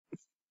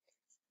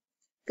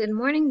Good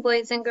morning,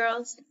 boys and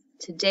girls.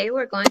 Today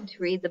we're going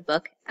to read the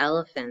book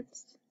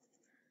Elephants.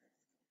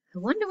 I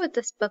wonder what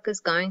this book is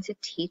going to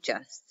teach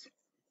us.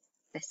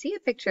 I see a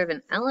picture of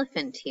an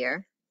elephant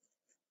here,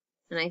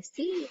 and I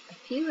see a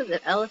few of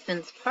the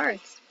elephant's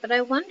parts, but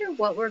I wonder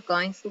what we're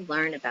going to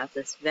learn about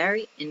this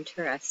very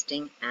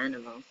interesting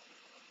animal.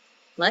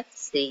 Let's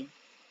see.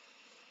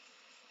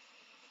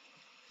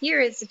 Here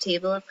is the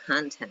table of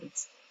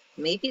contents.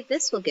 Maybe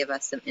this will give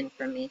us some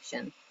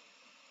information.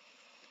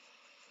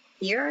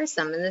 Here are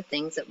some of the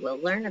things that we'll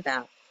learn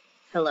about.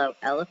 Hello,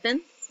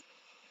 elephants,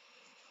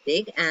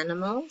 big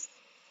animals,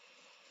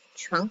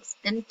 trunks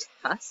and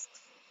tusks.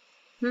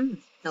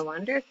 I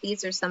wonder if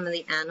these are some of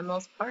the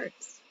animal's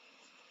parts.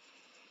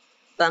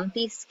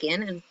 Bumpy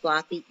skin and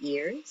floppy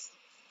ears.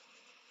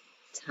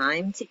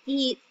 Time to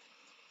eat.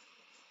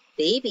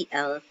 Baby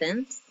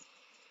elephants.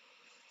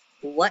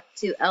 What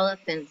do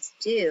elephants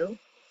do?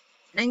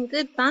 And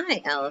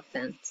goodbye,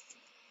 elephants.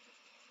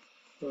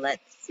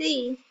 Let's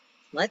see.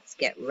 Let's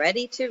get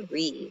ready to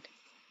read.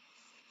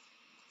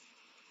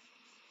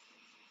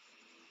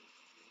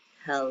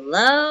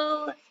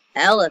 Hello,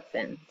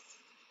 elephants.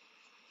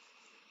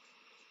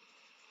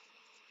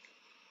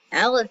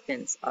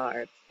 Elephants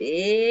are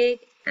big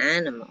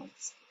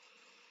animals.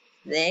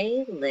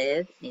 They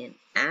live in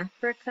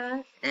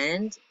Africa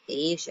and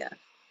Asia.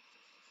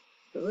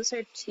 Those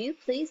are two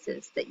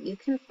places that you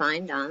can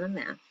find on a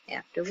map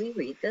after we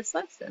read this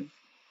lesson.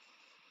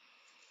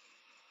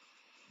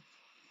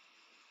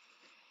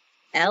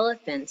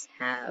 Elephants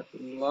have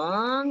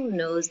long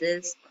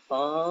noses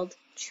called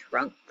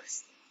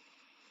trunks.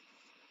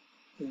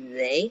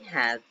 They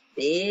have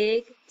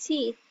big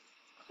teeth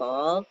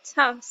called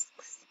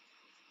tusks.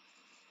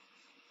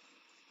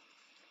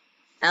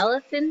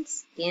 Elephant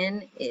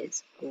skin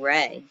is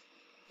gray.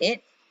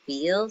 It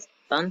feels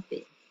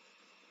bumpy.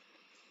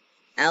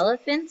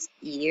 Elephant's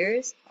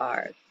ears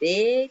are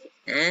big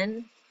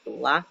and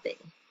floppy.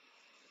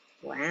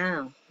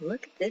 Wow,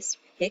 look at this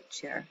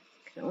picture.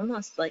 It's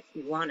almost like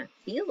you want to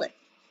feel it.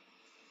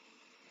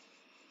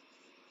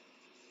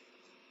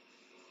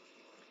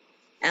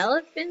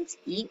 Elephants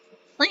eat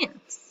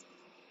plants.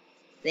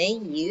 They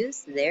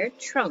use their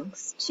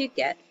trunks to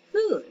get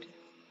food.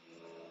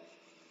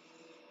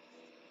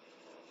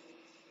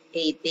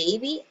 A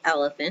baby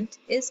elephant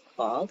is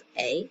called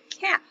a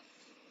calf.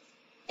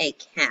 A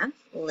calf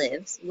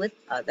lives with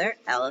other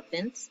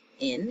elephants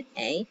in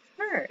a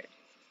herd.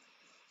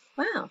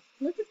 Wow,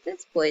 look at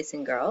this, boys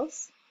and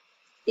girls.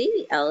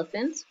 Baby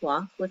elephants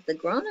walk with the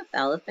grown-up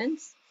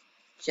elephants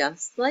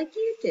just like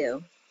you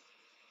do.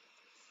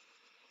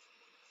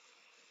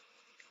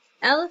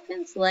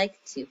 Elephants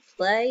like to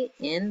play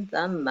in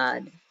the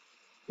mud.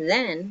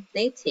 Then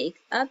they take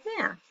a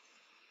bath.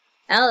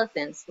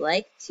 Elephants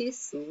like to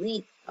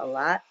sleep a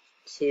lot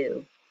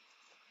too.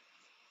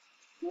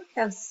 Look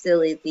how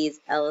silly these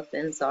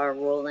elephants are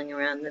rolling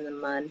around in the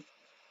mud.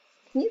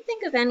 Can you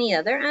think of any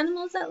other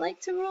animals that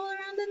like to roll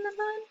around in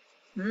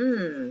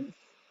the mud?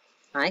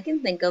 I can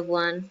think of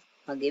one.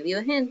 I'll give you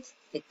a hint.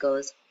 It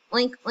goes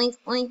oink, oink,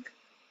 oink.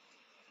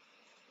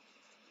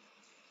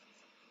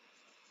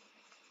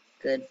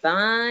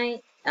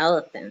 Goodbye,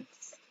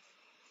 elephants.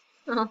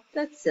 Oh,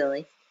 that's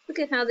silly. Look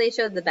at how they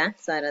showed the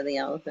backside of the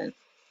elephant.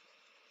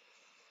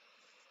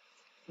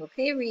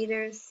 Okay,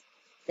 readers,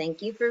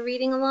 thank you for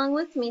reading along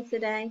with me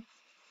today.